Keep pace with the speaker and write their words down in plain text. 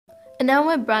And now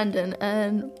I'm with Brandon.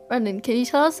 And Brandon, can you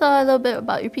tell us a little bit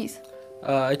about your piece?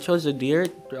 I chose a deer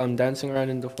dancing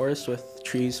around in the forest with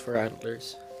trees for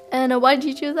antlers. And why did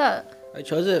you choose that? I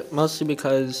chose it mostly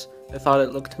because I thought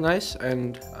it looked nice,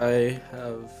 and I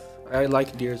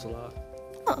like deers a lot.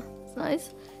 Oh, that's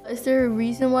nice. Is there a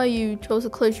reason why you chose the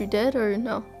colors you did, or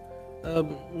no?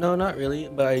 No, not really,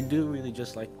 but I do really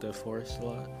just like the forest a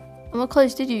lot. And what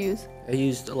colors did you use? I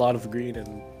used a lot of green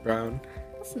and brown.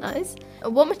 That's nice.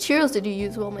 And what materials did you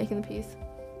use while making the piece?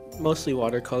 Mostly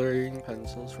watercoloring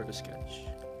pencils for the sketch.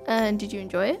 And did you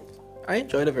enjoy it? I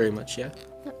enjoyed it very much, yeah.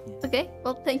 Okay,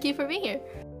 well, thank you for being here.